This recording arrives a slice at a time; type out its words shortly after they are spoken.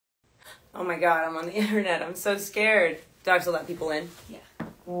Oh my god, I'm on the internet. I'm so scared. Do I have to let people in? Yeah.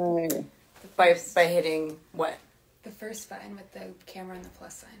 Right. By hitting what? The first button with the camera and the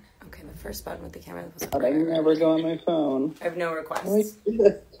plus sign. Okay, the first button with the camera and the plus But I never go on my phone. I have no requests.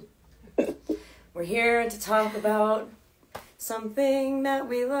 We're here to talk about something that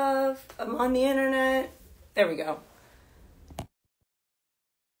we love. I'm on the internet. There we go.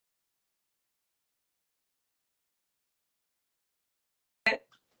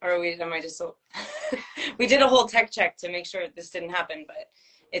 Or am I just we did a whole tech check to make sure this didn't happen, but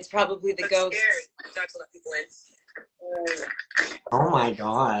it's probably the ghost. Oh my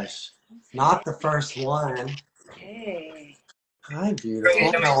gosh. Not the first one. Hey. Hi,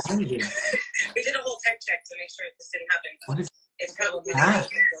 beautiful. How are you? We did a whole tech check to make sure this didn't happen. What is It's probably that?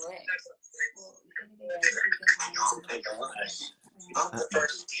 Oh my gosh. Not the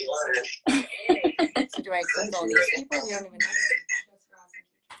first one. So do I accept all these people? You don't even know.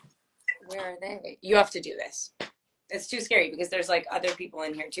 Where are they? You have to do this. It's too scary because there's like other people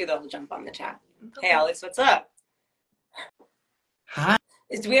in here too that'll jump on the chat. Hey Alex, what's up? Hi.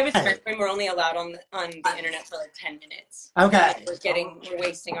 Do we have a time frame? We're only allowed on the internet for like 10 minutes. Okay. We're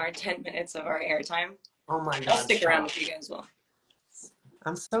wasting our 10 minutes of our airtime. Oh my I'll gosh. stick around if you guys will.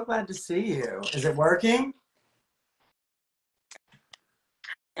 I'm so glad to see you. Is it working?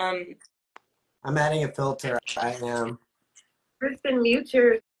 I'm adding a filter. I am. Kristen, mute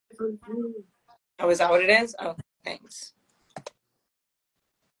your. Oh, is that what it is? Oh, thanks.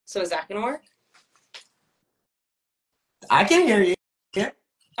 So is that gonna work? I can hear you.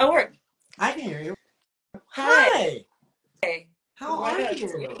 Oh, work. I can hear you. Hi. Hey. How are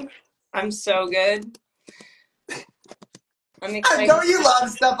you? I'm so good. I'm excited. Don't you love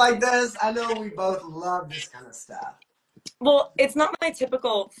stuff like this? I know we both love this kind of stuff. Well, it's not my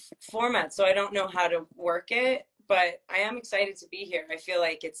typical format, so I don't know how to work it, but I am excited to be here. I feel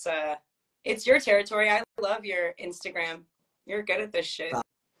like it's your territory. I love your Instagram. You're good at this shit.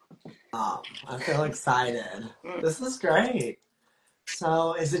 I feel excited. This is great.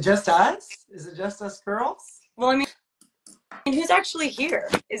 So, is it just us? Is it just us girls? Well, I mean, who's actually here?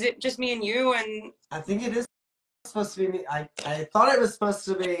 Is it just me and you? And I think it is supposed to be me. I thought it was supposed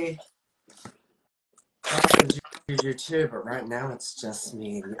to be Juju too, but right now it's just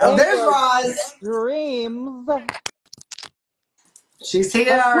me. Oh, there's Roz! Dreams. She's here.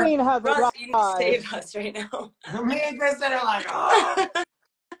 The queen has Roz, you need to arrived. save us right now. Me and Kristen are like, oh.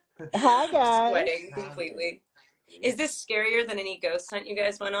 Hi, guys. Sweating completely. Is this scarier than any ghost hunt you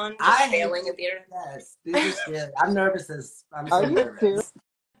guys went on? I failing at the internet? Yes, these are scary. I'm nervous I'm so Are you nervous. serious?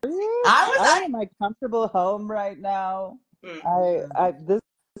 I'm in my comfortable home right now. This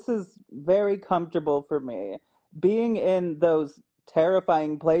is very comfortable for me. Being in those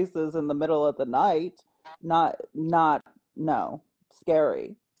terrifying places in the middle of the night, no,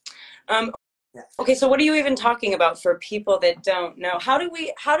 scary. Okay, so what are you even talking about for people that don't know? How do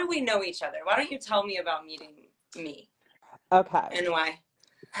we know each other? Why don't you tell me about meeting me? Okay. And why?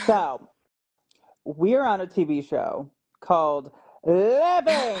 So, we're on a TV show called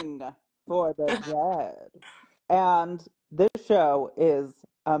Living for the Dead. And this show is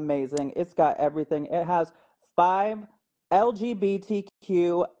amazing. It's got everything. It has 5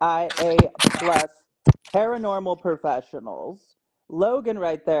 LGBTQIA plus paranormal professionals. Logan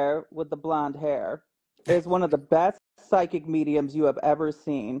right there with the blonde hair is one of the best psychic mediums you have ever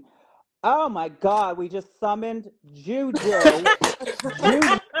seen. Oh my God, we just summoned Juju.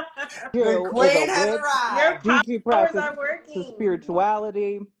 Juju The queen has arrived. Juju practices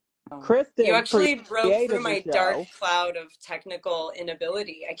spirituality. Kristen, you actually broke through my dark cloud of technical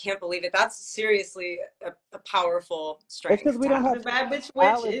inability. I can't believe it. That's seriously a powerful strength. It's because we don't have the bad bitch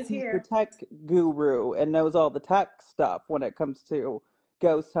Alex, witch is here. The tech guru and knows all the tech stuff when it comes to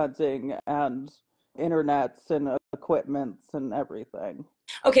ghost hunting and internets and equipments and everything.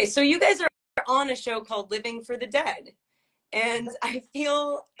 Okay, so you guys are on a show called Living for the Dead, and I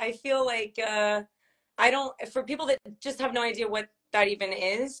feel like for people that just have no idea what that even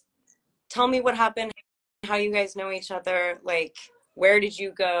is. Tell me what happened, how you guys know each other, like where did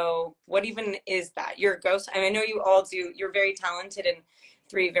you go? What even is that? You're a ghost. I know you all do. You're very talented in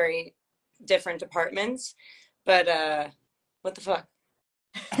 3 very different departments, but what the fuck?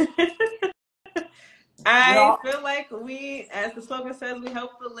 I feel like we, as the slogan says, we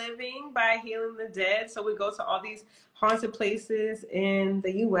help the living by healing the dead. So we go to all these haunted places in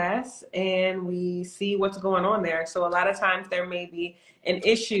the U.S. and we see what's going on there. So a lot of times there may be an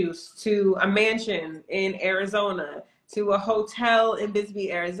issues to a mansion in Arizona, to a hotel in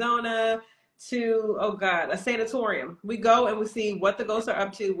Bisbee, Arizona, to, oh God, a sanatorium. We go and we see what the ghosts are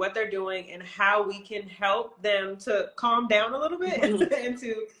up to, what they're doing, and how we can help them to calm down a little bit and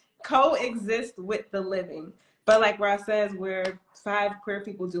to coexist with the living. But like Ross says, we're 5 queer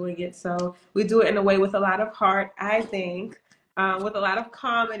people doing it, so we do it in a way with a lot of heart, I think, with a lot of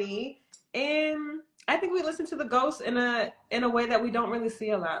comedy, and I think we listen to the ghosts in a way that we don't really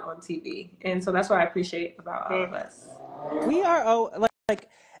see a lot on TV, and so that's what I appreciate about all of us. We are like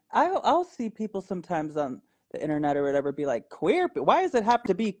I'll see people sometimes on the internet or whatever be like, queer. Why does it have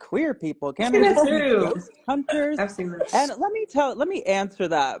to be queer people? Can't it just be True. ghost hunters? I've seen that. And let me answer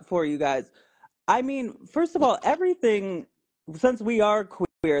that for you guys. I mean, first of all, everything, since we are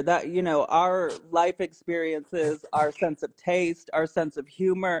queer, that, you know, our life experiences, our sense of taste, our sense of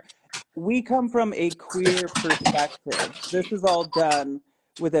humor, we come from a queer perspective. This is all done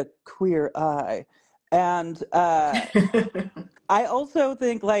with a queer eye. And I also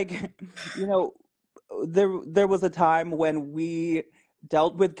think, like, you know, there was a time when we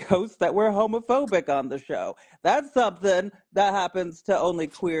dealt with ghosts that were homophobic on the show. That's something that happens to only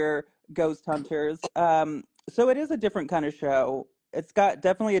queer ghost hunters. So it is a different kind of show. It's got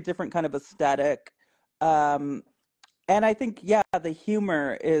definitely a different kind of aesthetic. Um, and I think, yeah, the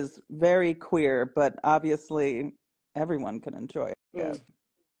humor is very queer, but obviously everyone can enjoy it.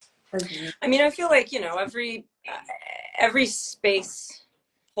 I mean, I feel like, you know, every space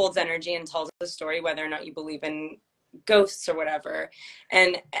holds energy and tells a story, whether or not you believe in ghosts or whatever.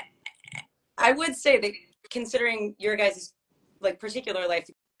 And I would say that, considering your guys' like particular life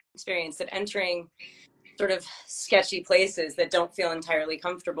experience, that entering sort of sketchy places that don't feel entirely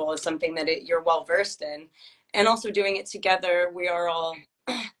comfortable is something that you're well versed in, and also doing it together, we are all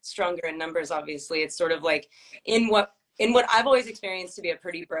stronger in numbers. Obviously, it's sort of like in what I've always experienced to be a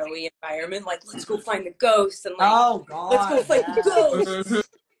pretty bro-y environment, like let's go find the ghosts and like Oh God, let's go fight the ghosts.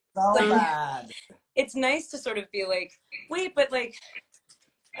 So Like, bad. it's nice to sort of be like, wait, but like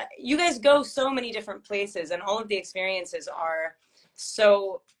you guys go so many different places and all of the experiences are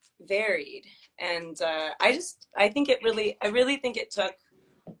so varied. And I really think it took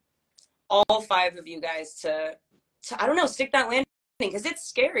all 5 of you guys to I don't know, stick that landing, because it's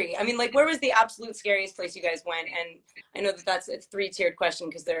scary. I mean, like, where was the absolute scariest place you guys went? And I know that it's a 3-tiered question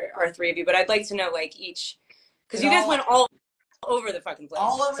because there are 3 of you, but I'd like to know like each, because you guys went all over the fucking place.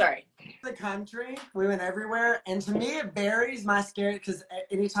 All over Sorry. the country. We went everywhere. And to me, it varies my scary, because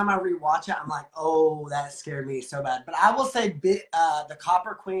anytime I rewatch it, I'm like, oh, that scared me so bad. But I will say the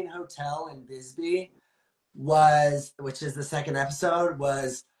Copper Queen Hotel in Bisbee which is the 2nd episode,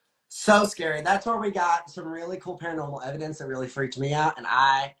 was so scary. That's where we got some really cool paranormal evidence that really freaked me out. And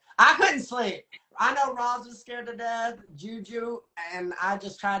I couldn't sleep. I know Roz was scared to death, Juju, and I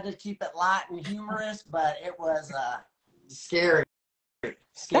just tried to keep it light and humorous, but it was scary.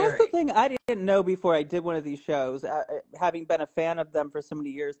 Scary. That's the thing I didn't know before I did one of these shows, having been a fan of them for so many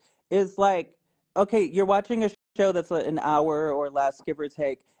years, is like, okay, you're watching a show that's an hour or less, give or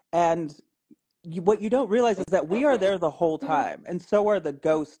take, and what you don't realize is that we are there the whole time, and so are the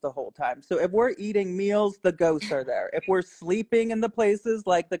ghosts the whole time. So if we're eating meals, the ghosts are there. If we're sleeping in the places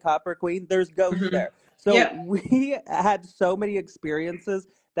like the Copper Queen, there's ghosts there. So we had so many experiences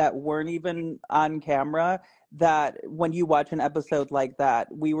that weren't even on camera, that when you watch an episode like that,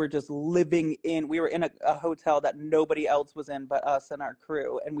 we were just we were in a hotel that nobody else was in but us and our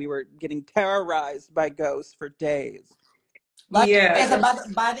crew, and we were getting terrorized by ghosts for days. By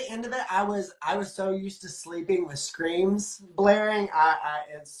the end of it, I was so used to sleeping with screams blaring.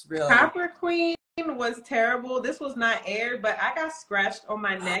 It's really. Copper Queen was terrible. This was not aired, but I got scratched on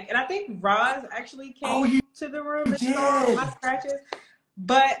my neck, and I think Roz actually came to the room and saw my scratches.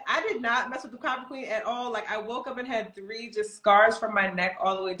 But I did not mess with the Copper Queen at all. Like, I woke up and had 3 just scars from my neck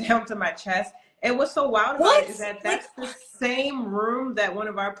all the way down to my chest. And what's so wild about it is that that's the same room that one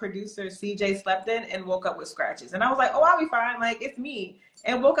of our producers, CJ, slept in and woke up with scratches. And I was like, oh, I'll be fine. Like, it's me.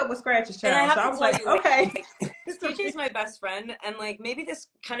 And woke up with scratches, child. And I have so to I was tell like, you, okay. CJ's my best friend, and like maybe this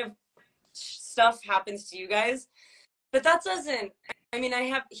kind of stuff happens to you guys, but that doesn't. I mean,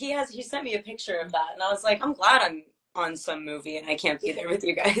 he sent me a picture of that, and I was like, I'm glad I'm on some movie and I can't be there with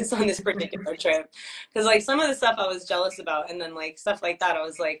you guys on this particular trip, because like some of the stuff I was jealous about, and then like stuff like that, I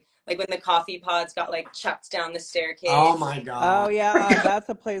was like when the coffee pods got like chucked down the staircase. Oh my God. Oh yeah, that's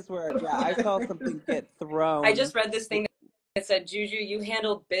a place where I saw something get thrown. I just read this thing that said, Juju, you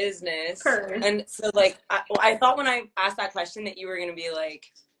handled business. And so like I thought when I asked that question that you were gonna be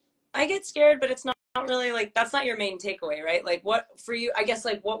like, I get scared, but it's not really like, that's not your main takeaway, right? Like, what for you, I guess,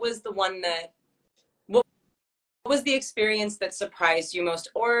 like what was the one that what was the experience that surprised you most,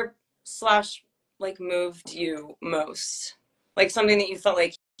 or / like moved you most? Like something that you felt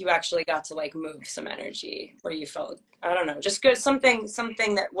like you actually got to like move some energy where you felt, I don't know, just good, something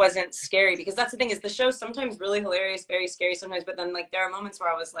that wasn't scary, because that's the thing, is the show's sometimes really hilarious, very scary sometimes, but then like there are moments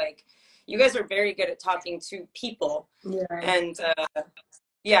where I was like, you guys are very good at talking to people. Yeah. And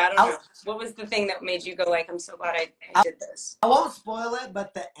yeah, I don't know. What was the thing that made you go like, I'm so glad I did this? I won't spoil it,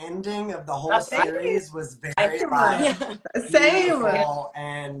 but the ending of the whole series was very like beautiful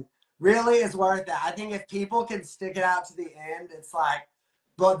and really is worth it. I think if people can stick it out to the end, it's like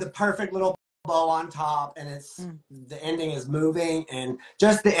the perfect little bow on top, and it's the ending is moving, and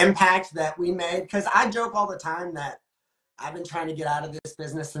just the impact that we made. Because I joke all the time that I've been trying to get out of this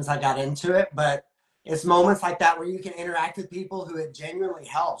business since I got into it, but it's moments like that where you can interact with people who it genuinely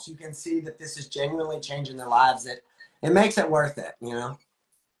helps. You can see that this is genuinely changing their lives. It makes it worth it, you know?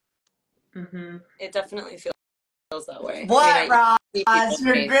 Mm-hmm. It definitely feels that way. What, Roz? You're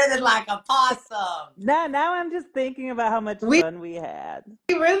Great. grinning like a possum. Now I'm just thinking about how much fun we had.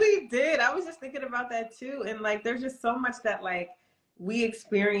 We really did. I was just thinking about that too. And like, there's just so much that like we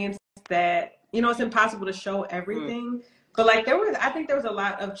experienced that, you know, it's impossible to show everything. But like I think there was a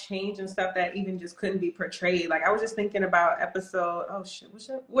lot of change and stuff that even just couldn't be portrayed. Like I was just thinking about episode,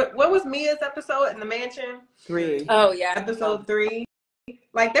 what was Mia's episode in the mansion? 3. Oh yeah. Episode 3.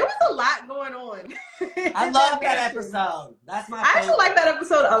 Like there was a lot going on. I love that episode. That's my favorite. I actually like that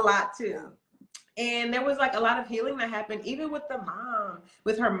episode a lot too. Yeah. And there was like a lot of healing that happened, even with her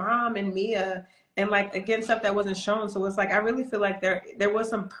mom and Mia, and like again stuff that wasn't shown. So it's like I really feel like there was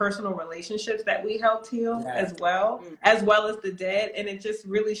some personal relationships that we helped heal as well as the dead, and it just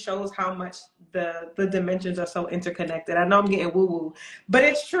really shows how much the dimensions are so interconnected. I know I'm getting woo woo, but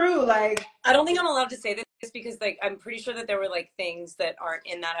it's true. Like I don't think I'm allowed to say this because like I'm pretty sure that there were like things that aren't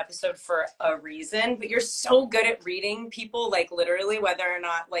in that episode for a reason. But you're so good at reading people, like literally, whether or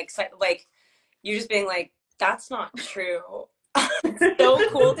not like you just being like, that's not true. It's so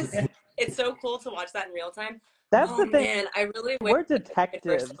cool to see. It's so cool to watch that in real time. That's the thing. Man, I really we're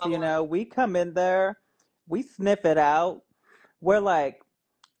detectives, you know. We come in there, we sniff it out. We're like,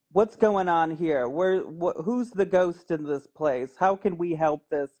 what's going on here? Who's the ghost in this place? How can we help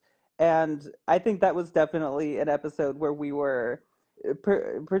this? And I think that was definitely an episode where we were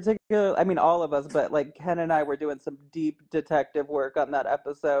particular. I mean, all of us, but like Ken and I were doing some deep detective work on that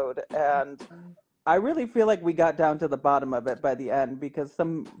episode, and I really feel like we got down to the bottom of it by the end, because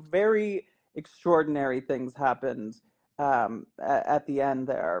some very extraordinary things happened at the end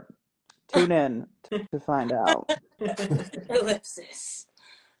there. Tune in to find out. Ellipsis.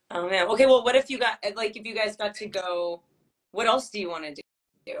 Oh man. Okay. Well, what if you guys got to go? What else do you want to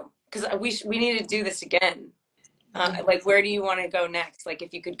do? Because we need to do this again. Like, where do you want to go next? Like,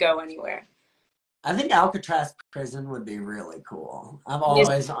 if you could go anywhere. I think Alcatraz prison would be really cool. I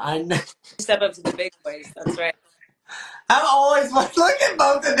step up to the big boys. That's right. I'm always look at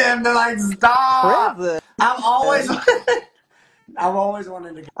both of them. They're like, stop. Prison. I've always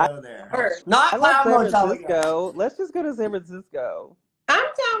wanted to go there. Not San Francisco. Let's just go to San Francisco. I'm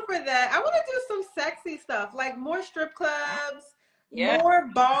down for that. I want to do some sexy stuff, like more strip clubs, more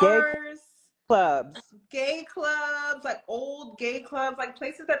bars. Gay clubs, like old gay clubs, like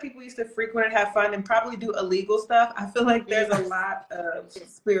places that people used to frequent and have fun and probably do illegal stuff. I feel like there's a lot of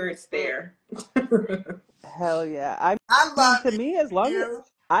spirits there. Hell yeah. To me, as long as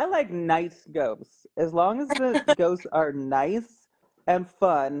I like nice ghosts, as long as the ghosts are nice and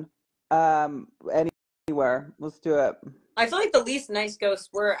fun, anywhere, let's do it. I feel like the least nice ghosts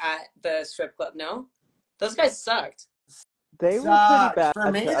were at the strip club. No, those guys sucked. They were pretty bad.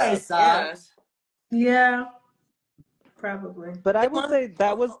 For me, they sucked. Yeah, probably. But I would say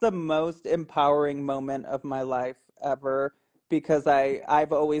that was the most empowering moment of my life ever, because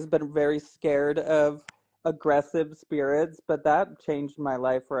I've always been very scared of aggressive spirits, but that changed my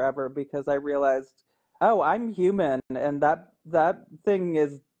life forever, because I realized, oh, I'm human, and that thing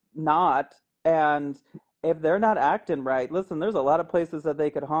is not. And if they're not acting right, listen, there's a lot of places that they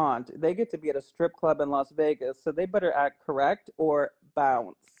could haunt. They get to be at a strip club in Las Vegas, so they better act correct or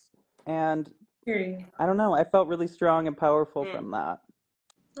bounce. And I don't know, I felt really strong and powerful from that.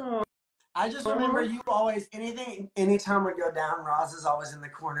 I just remember you always, anytime we go down, Roz is always in the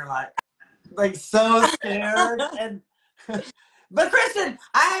corner like so scared. But Kristen,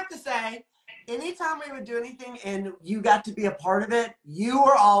 I have to say, anytime we would do anything and you got to be a part of it, you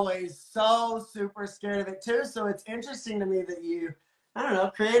were always so super scared of it too. So it's interesting to me that you, I don't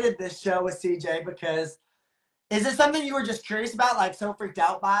know, created this show with CJ, because is it something you were just curious about, like so freaked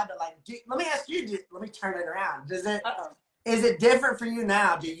out by? But like, let me ask you, let me turn it around. Is it different for you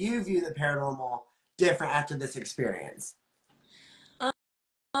now? Do you view the paranormal different after this experience?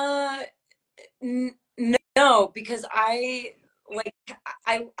 No, because I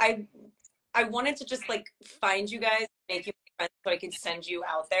I wanted to just like find you guys, make you friends, so I could send you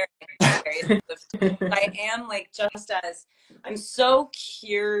out there. I am like I'm so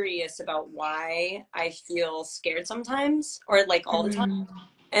curious about why I feel scared sometimes, or like all the time.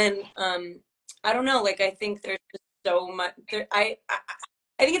 And I don't know, like I think there's just so much there. I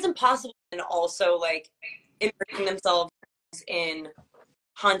think it's impossible, and also like immersing themselves in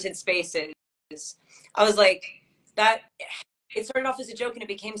haunted spaces. I was like, that it started off as a joke and it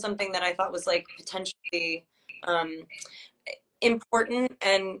became something that I thought was like potentially important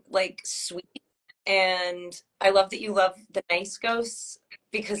and like sweet. And I love that you love the nice ghosts,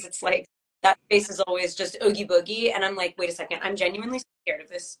 because it's like that space is always just oogie boogie. And I'm like, wait a second, I'm genuinely scared of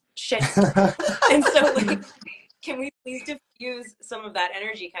this shit. And so like, can we please diffuse some of that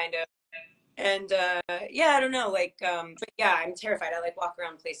energy kind of? And yeah, I don't know, like but yeah, I'm terrified. I like walk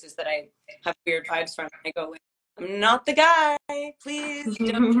around places that I have weird vibes from. I go like, I'm not the guy, please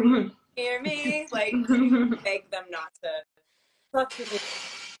don't hear me, like beg them not to fuck with me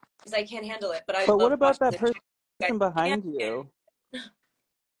because I can't handle it. But I But what love about watching that the person behind you?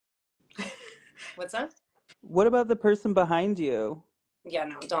 What's that? What about the person behind you? Yeah,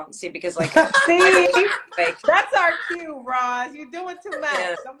 no, don't see, because like See, like that's our cue, Roz. You're doing too much.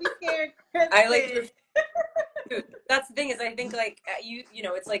 Yeah. Don't be scared, Kristen. I like dude, that's the thing, is I think like you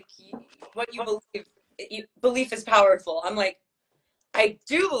know, it's like what you believe, belief is powerful. I'm like, I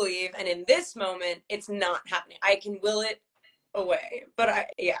do believe, and in this moment it's not happening. I can will it away,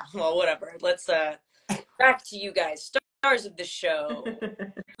 but yeah, well, whatever. Let's back to you guys, stars of the show.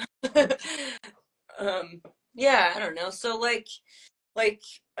 Yeah, I don't know. So like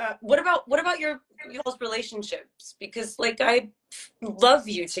what about y'all's relationships? Because like I love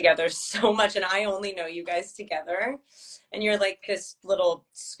you together so much, and I only know you guys together, and you're like this little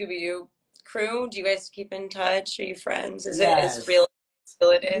Scooby-Doo crew. Do you guys keep in touch? Are you friends? Is it as real as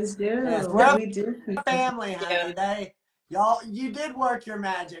it is? We do. Yes, we're We do. a family, honey. You did work your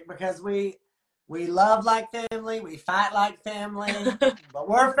magic, because we love like family, we fight like family, but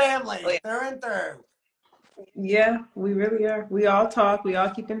we're family Oh, yeah. through and through. Yeah, we really are. We all talk, we all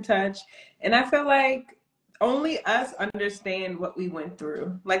keep in touch. And I feel like only us understand what we went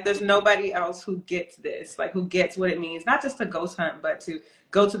through. Like there's nobody else who gets this, like who gets what it means, not just to ghost hunt, but to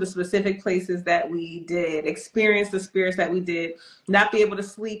go to the specific places that we did, experience the spirits that we did, not be able to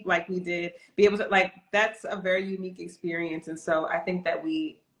sleep like we did, be able to, like, that's a very unique experience. And so I think that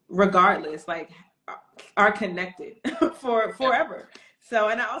we, regardless, like are connected for forever. So,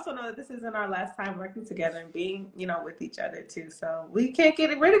 and I also know that this isn't our last time working together and being, you know, with each other too. So we can't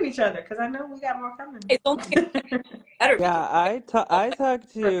get rid of each other, because I know we got more coming. It's only better. Yeah, I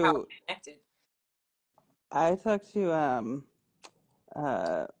talked to connected.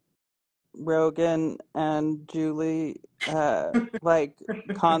 Rogan and Julie like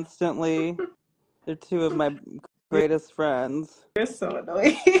constantly. They're two of my greatest friends. You're so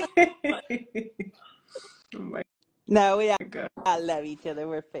annoying. Oh my No, we God. all love each other.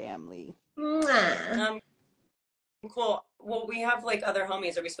 We're family. Cool. Well, we have like other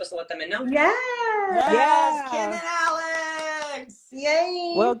homies. Are we supposed to let them in now? Yes, Ken and Alex.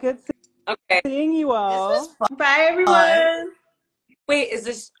 Yay. Well, good seeing you all. This was fun. Bye, everyone. Wait, is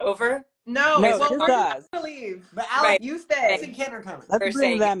this over? No, No, well, just we're us. gonna leave. But Alex You stay. and Ken are coming. Let's We're bring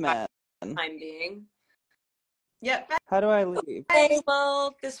saying them goodbye in. Time being. Yep. How do I leave? Hey,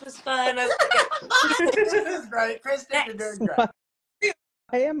 well, this was fun. This is great. Kristen, you're doing great.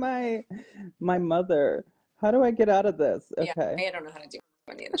 Why am I my mother? How do I get out of this? Okay. Yeah, I don't know how to do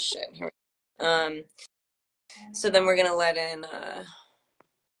any of this shit. Here we go. So then we're gonna let in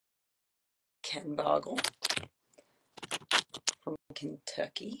Ken Boggle from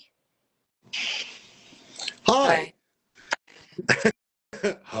Kentucky. Hi.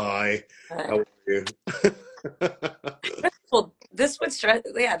 Hi. How are you? Well, this would stress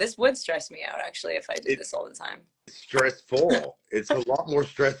me out actually if I did this all the time. Stressful. It's a lot more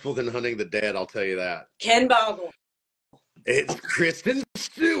stressful than hunting the dead, I'll tell you that. Ken Boggle. It's Kristen,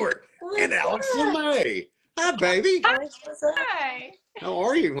 Stewart, and Alex LeMay. Hi, baby. Hi. How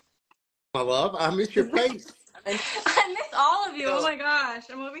are you, my love? I miss your face. I miss all of you. Oh my gosh.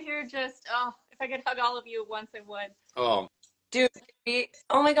 I'm over here just, if I could hug all of you at once, I would. Oh, dude,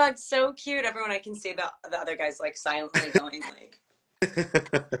 oh my God, so cute. Everyone, I can see the other guys like silently going like.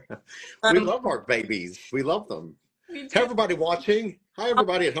 we love our babies. We love them. Me too. Hi, everybody watching. Hi,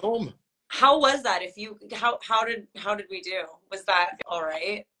 everybody at home. How was that? How did we do? Was that all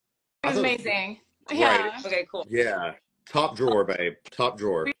right? It was amazing. Great. Yeah. Okay, cool. Yeah. Top drawer, babe. Top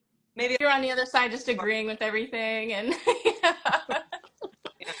drawer. Maybe you're on the other side just agreeing with everything and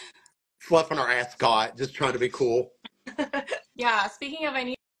Fluffing our ascot, just trying to be cool. Yeah, speaking of, I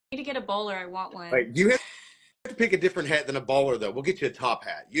need to get a bowler. I want one. Like, you have to pick a different hat than a bowler, though. We'll get you a top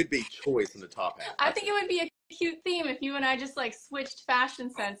hat. You'd be choice in the top hat. I think it would be a cute theme if you and I just like switched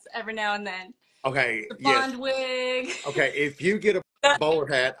fashion sense every now and then. Okay, The yes. blonde wig. Okay, if you get a bowler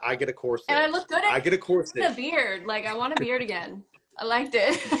hat, I get a corset. And I look good I get a corset. in a beard. Like, I want a beard again. I liked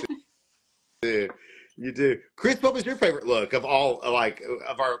it. You do. Chris, what was your favorite look of all, like,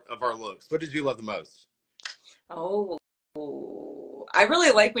 of our looks? What did you love the most? Oh, I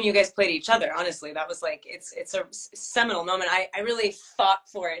really like when you guys played each other. Honestly, that was like it's a seminal moment. I really fought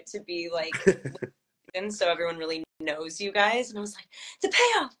for it to be like, so everyone really knows you guys, and I was like, the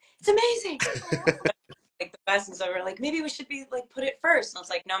payoff, it's amazing. Like the best, and so we were like, maybe we should be like put it first. And I was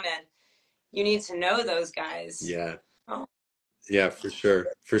like, no, man, you need to know those guys. Yeah. Oh. Yeah, for sure.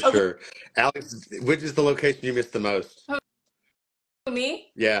 For sure. Alex, which is the location you missed the most?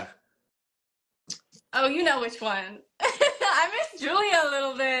 Me? Yeah. Oh, you know which one. I miss Julia a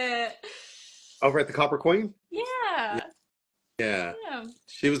little bit. Over at the Copper Queen? Yeah. Yeah.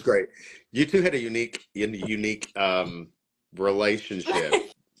 She was great. You two had a unique relationship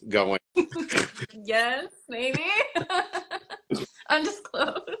going. Yes, maybe.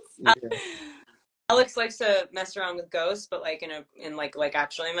 Undisclosed. Yeah. Alex likes to mess around with ghosts, but like in like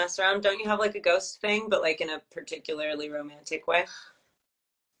actually mess around. Don't you have like a ghost thing, but like in a particularly romantic way?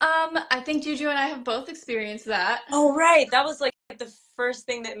 I think Juju and I have both experienced that. Oh, right. That was like the first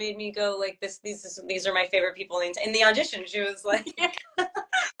thing that made me go like this. These are my favorite people. In the audition, she was like,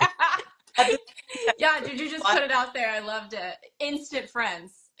 yeah, Juju just put it out there. I loved it. Instant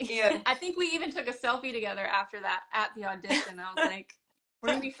friends. Yeah. I think we even took a selfie together after that at the audition. I was like, we're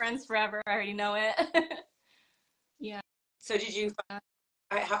gonna be friends forever. I already know it. Yeah. So did you?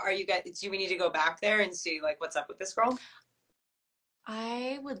 How are you guys? Do we need to go back there and see like what's up with this girl?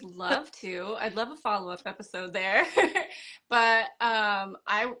 I would love to. I'd love a follow-up episode there. But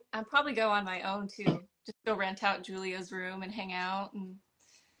I'd probably go on my own too. Just go rent out Julia's room and hang out. And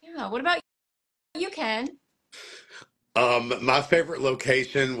yeah, what about you, Ken? My favorite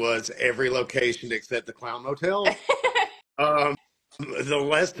location was every location except the Clown Motel. The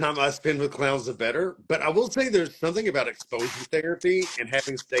less time I spend with clowns, the better. But I will say there's something about exposure therapy and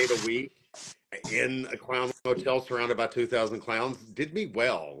having stayed a week in a clown motel surrounded by 2,000 clowns did me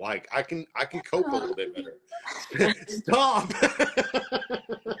well. Like I can cope a little bit better. Stop.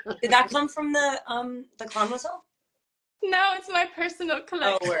 Did that come from the clown motel? No, it's my personal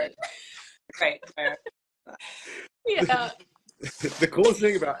collection. Oh, word. Right. Yeah. The coolest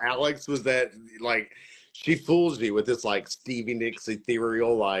thing about Alex was that like she fools you with this like Stevie Nicks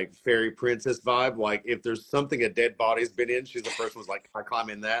ethereal like fairy princess vibe. Like if there's something a dead body's been in, she's the first one's like, can I climb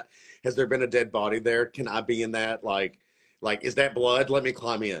in that? Has there been a dead body there? Can I be in that? Like is that blood? Let me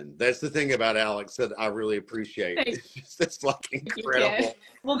climb in. That's the thing about Alex that I really appreciate. It's like incredible.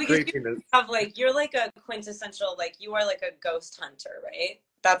 Well, because you have like you're like a quintessential you are like a ghost hunter, right?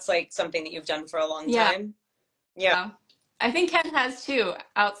 That's like something that you've done for a long time. Yeah. I think Ken has too,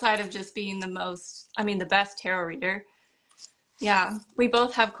 outside of just being the best tarot reader. Yeah, we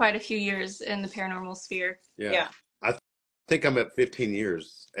both have quite a few years in the paranormal sphere. Yeah. I think I'm at 15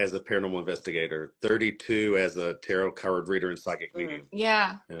 years as a paranormal investigator, 32 as a tarot card reader and psychic medium.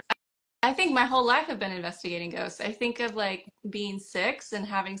 Yeah. I think my whole life I've been investigating ghosts. I think of like being 6 and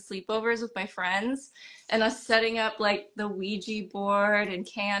having sleepovers with my friends and us setting up like the Ouija board and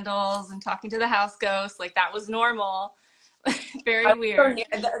candles and talking to the house ghosts. Like that was normal. Very weird.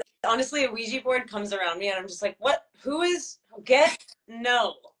 Honestly, a Ouija board comes around me and I'm just like, what? Who is?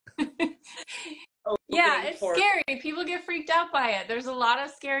 No. Yeah, it's scary. People get freaked out by it. There's a lot of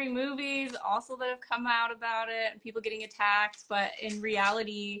scary movies also that have come out about it and people getting attacked. But in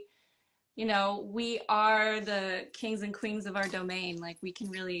reality, we are the kings and queens of our domain. Like we can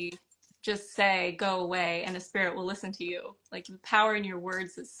really just say, go away, and the spirit will listen to you. Like the power in your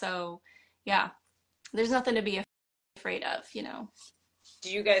words is so, yeah, there's nothing to be afraid of,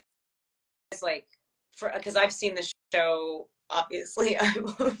 Do you guys because I've seen the show, obviously,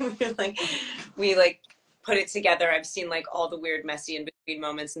 we put it together. I've seen all the weird, messy in between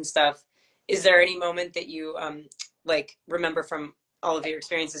moments and stuff. Is there any moment that you remember from all of your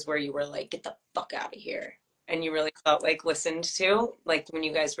experiences where you were like, get the fuck out of here, and you really felt listened to, when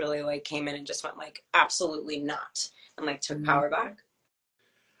you guys really came in and just went absolutely not, and took power back?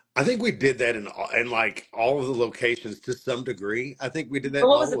 I think we did that in all of the locations to some degree. I think we did that in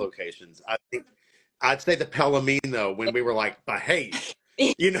all the locations. I think I'd say the Palomino when we were behave.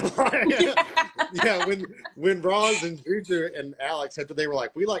 You know, Yeah. yeah. When Roz and Juju and Alex after they were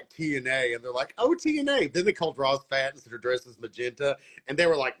like, we like TNA, and they're like, oh, TNA. Then they called Roz fat and said her dress is magenta, and they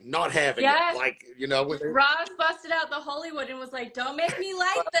were like, not having it. Yes. Like, you know, when they, Roz busted out the Hollywood and was like, "Don't make me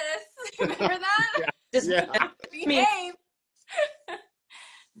like this." Remember that? yeah, Just yeah, me. Behave.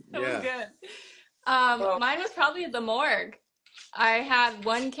 That was yeah. good. Oh, Mine was probably at the morgue. I had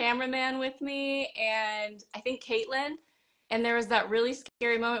one cameraman with me and I think Caitlin. And there was that really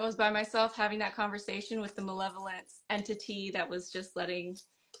scary moment. I was by myself having that conversation with the malevolent entity that was just letting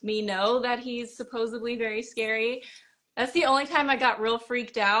me know that he's supposedly very scary. That's the only time I got real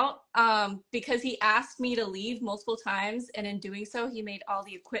freaked out because he asked me to leave multiple times. And in doing so, he made all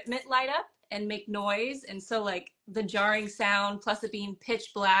the equipment light up and make noise. And so, like, the jarring sound, plus it being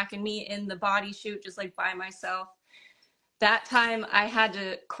pitch black and me in the body shoot just like by myself. That time I had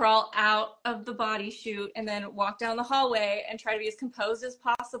to crawl out of the body shoot and then walk down the hallway and try to be as composed as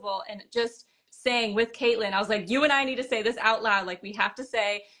possible and just saying with Caitlin, I was like, you and I need to say this out loud. Like, we have to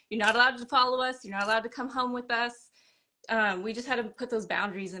say, you're not allowed to follow us. You're not allowed to come home with us. We just had to put those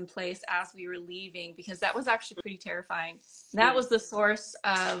boundaries in place as we were leaving because that was actually pretty terrifying. That was the source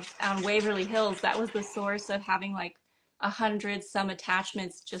of, on Waverly Hills, that was the source of having like 100 some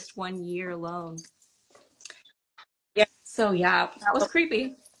attachments just 1 year alone. yeah. So yeah, that was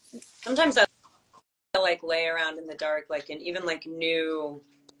creepy. Sometimes I like lay around in the dark, like in even like new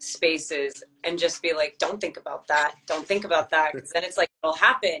spaces, and just be like, don't think about that. Don't think about that. Because then it's like it'll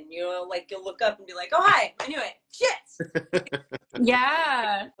happen. You know, like you'll look up and be like, oh hi, I knew it. Shit.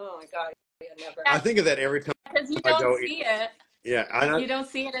 Yeah. Oh my god. Yeah, never. I think of that every time Because you I go. don't see it. Yeah, You don't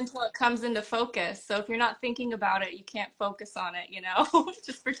see it until it comes into focus. So if you're not thinking about it, you can't focus on it, you know?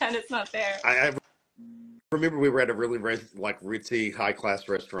 Just pretend it's not there. I remember we were at a really like ritzy, high class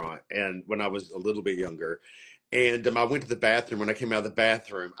restaurant, and when I was a little bit younger, and I went to the bathroom. When I came out of the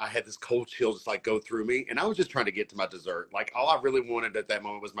bathroom, I had this cold chill just like go through me, and I was just trying to get to my dessert. Like all I really wanted at that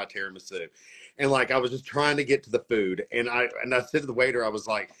moment was my tiramisu, and like I was just trying to get to the food, and I said to the waiter, I was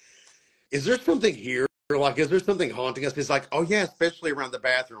like, "Is there something here? Like, is there something haunting us?" He's like, "Oh yeah, especially around the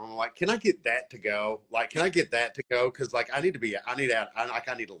bathroom." I'm like, "Can I get that to go? Like, can I get that to go? Because like I need to be, I need out,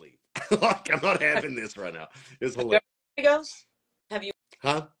 I need to leave. Like I'm not having this right now. It's Have you hilarious." ever dated a ghost? Have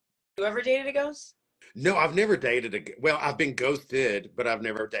Huh? you ever dated a ghost? No, I've never dated well, I've been ghosted, but I've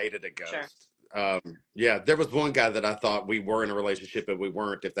never dated a Sure. ghost. Yeah, there was one guy that I thought we were in a relationship, but we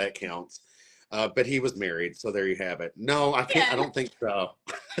weren't, if that counts. But he was married, so there you have it. No, I can't. I Yeah. don't think so.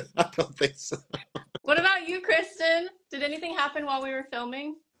 I don't think so. What about you, Kristen? Did anything happen while we were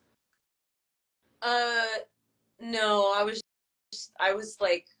filming? Uh, no, I was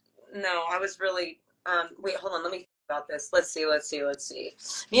like, no, I was really, wait, hold on, let me think about this. Let's see.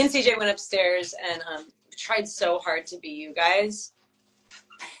 Me and CJ went upstairs and, tried so hard to be you guys.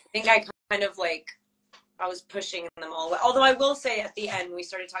 I think I kind of like, I was pushing them all away. Although I will say at the end, when we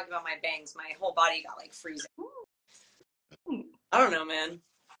started talking about my bangs, my whole body got like freezing. I don't know, man.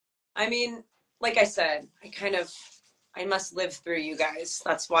 I mean, like I said, I must live through you guys.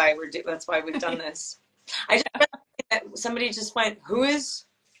 That's why that's why we've done this. I just, somebody just went,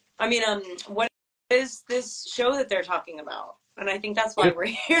 what is this show that they're talking about? And I think that's why we're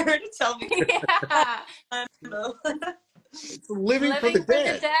here to tell me. Yeah. It's living for the Living for the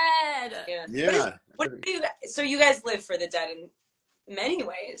dead. dead. Yeah. Yeah. So you guys live for the dead in many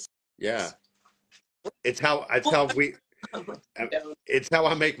ways. Yeah. It's how we it's how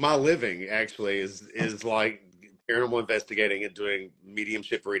I make my living actually is like paranormal investigating and doing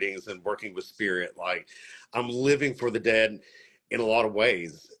mediumship readings and working with spirit. Like I'm living for the dead in a lot of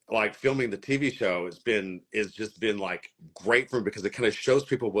ways. Like filming the TV show is just been like great for me because it kind of shows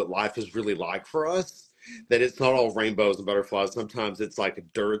people what life is really like for us. That it's not all rainbows and butterflies. Sometimes it's like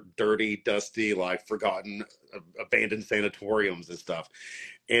dirty, dusty, like forgotten, abandoned sanatoriums and stuff.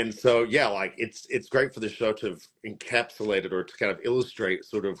 And so yeah, like it's great for the show to have encapsulated or to kind of illustrate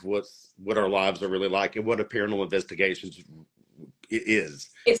sort of what our lives are really like and what a paranormal investigations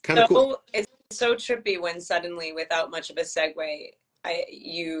is. It's Kind of cool. it's so trippy when suddenly, without much of a segue,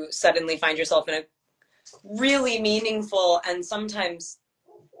 you suddenly find yourself in a really meaningful and sometimes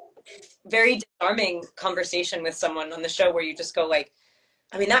very disarming conversation with someone on the show where you just go like,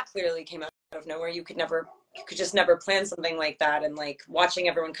 I mean, that clearly came out of nowhere. You could just never plan something like that. And like watching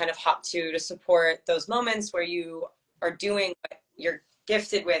everyone kind of hop to support those moments where you are doing what you're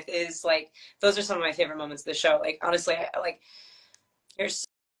gifted with is like, those are some of my favorite moments of the show. Like, honestly, I like, you're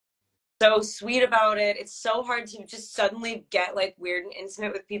so sweet about it. It's so hard to just suddenly get like weird and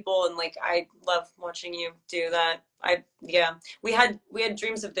intimate with people, and like I love watching you do that. We had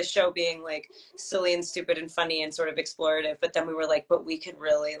dreams of the show being like silly and stupid and funny and sort of explorative, but then we were like, but we could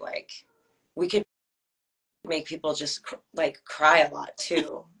really like we could make people just like cry a lot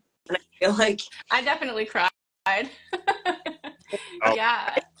too. And I feel like I definitely cried. Oh,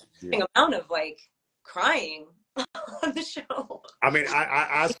 Yeah. amount of like crying on the show. I mean,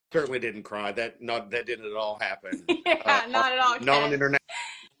 I certainly didn't cry. That didn't at all happen. Yeah, not at all. Not on Ken.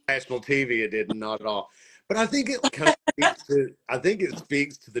 international TV. It didn't, not at all. But I think it kind of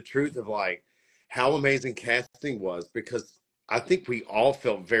speaks to the truth of like how amazing casting was, because I think we all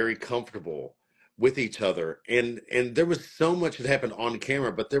felt very comfortable with each other, and there was so much that happened on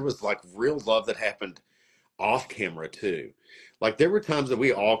camera, but there was like real love that happened off camera too. Like there were times that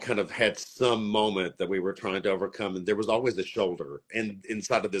we all kind of had some moment that we were trying to overcome, and there was always a shoulder and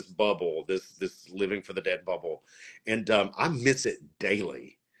inside of this bubble, this living for the dead bubble. And I miss it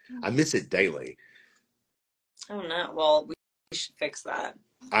daily. I miss it daily. Oh no. Well, we should fix that.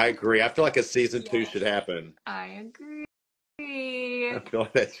 I agree. I feel like a season 2 should happen. I agree. I feel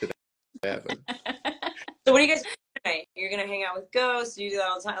like that should happen. So what are you guys doing tonight? You're gonna hang out with ghosts? You do that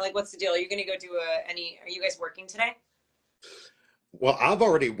all the time? Like, what's the deal? Are you gonna go do are you guys working today? Well, I've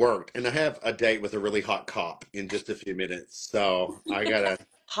already worked, and I have a date with a really hot cop in just a few minutes. So I gotta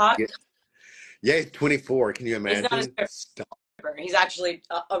Hot? Yeah, he's 24. Can you He's not imagine? a Stop. He's actually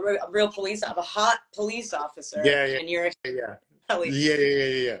a real a hot police officer. Yeah, and you're yeah. police.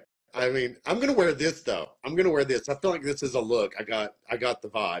 Yeah. I mean, I'm gonna wear this though. I'm gonna wear this. I feel like this is a look. I got the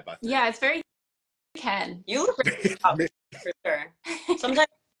vibe, I think. Yeah, it's very Ken. You look really hot, for sure. Sometimes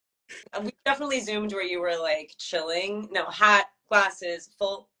we definitely zoomed where you were like chilling. No, hat, glasses,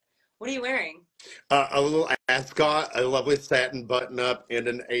 full. What are you wearing? A little ascot, a lovely satin button-up, and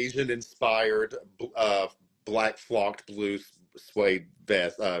an Asian-inspired black flocked blue suede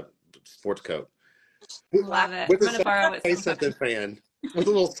vest, sports coat. Love it. With I'm gonna borrow it say sometime. something fan. With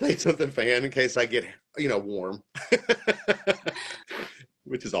a little say something fan in case I get, warm.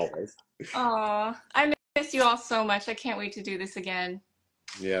 Which is always. Oh, I miss you all so much. I can't wait to do this again.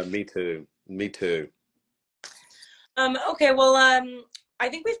 Yeah, me too. Me too. Okay, well, I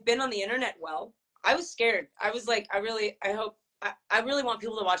think we've been on the internet well. I was scared. I was like, I really want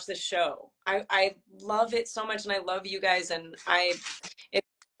people to watch this show. I love it so much, and I love you guys, and it's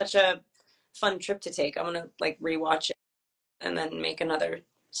such a fun trip to take. I'm gonna like rewatch it and then make another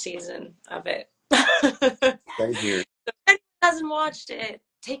season of it. Same here. So if anyone hasn't watched it,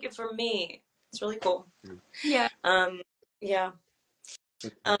 take it from me. It's really cool. Yeah. Yeah.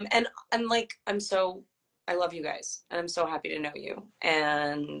 And like I love you guys, and I'm so happy to know you,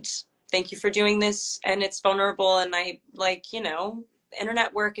 and thank you for doing this. And it's vulnerable, and I like,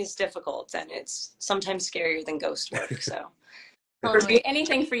 internet work is difficult, and it's sometimes scarier than ghost work. So Totally.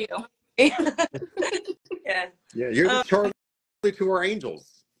 Anything for you. Yeah. Yeah, you're the Charlie to our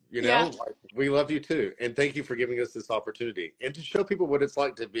angels. Yeah. Like, we love you too, and thank you for giving us this opportunity and to show people what it's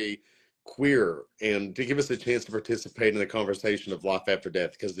like to be queer, and to give us a chance to participate in the conversation of life after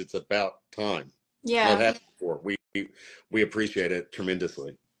death, because it's about time. Yeah. Not happened before. We appreciate it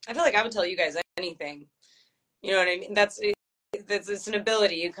tremendously. I feel like I would tell you guys anything. You know what I mean? It's an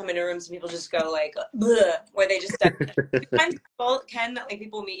ability. You come into rooms and people just go like, bleh, where they just Ken, that like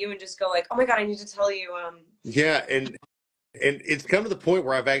people meet you and just go like, oh my god, I need to tell you. Yeah, and it's come to the point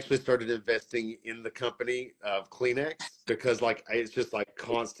where I've actually started investing in the company of Kleenex, because like it's just like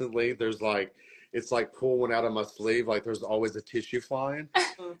constantly there's like, it's like pull one out of my sleeve, like there's always a tissue flying.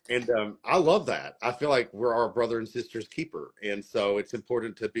 And I love that. I feel like we're our brother and sister's keeper, and so it's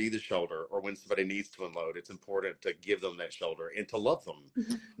important to be the shoulder, or when somebody needs to unload, it's important to give them that shoulder and to love them,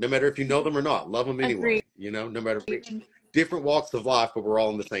 no matter if you know them or not. Love them anyway. Agreed. No matter different walks of life, but we're all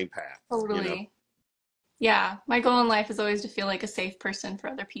on the same path. Totally. Yeah, my goal in life is always to feel like a safe person for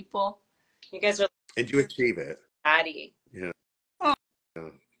other people. You guys are And you achieve it. Patty. Yeah. Oh. Yeah.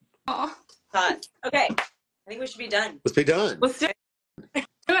 Oh. Hot. Okay, I think we should be done. Let's be done. Let's do it.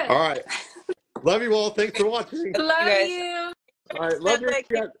 All right. Love you all. Thanks for watching. Love guys. you. All right. Love you.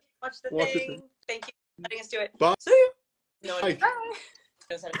 Watch the Watch thing. it. Thank you for letting us do it. Bye. See you. No one Bye.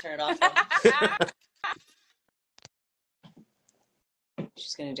 knows how to turn it off.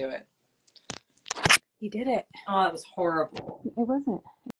 She's gonna do it. You did it. Oh, that was horrible. It wasn't.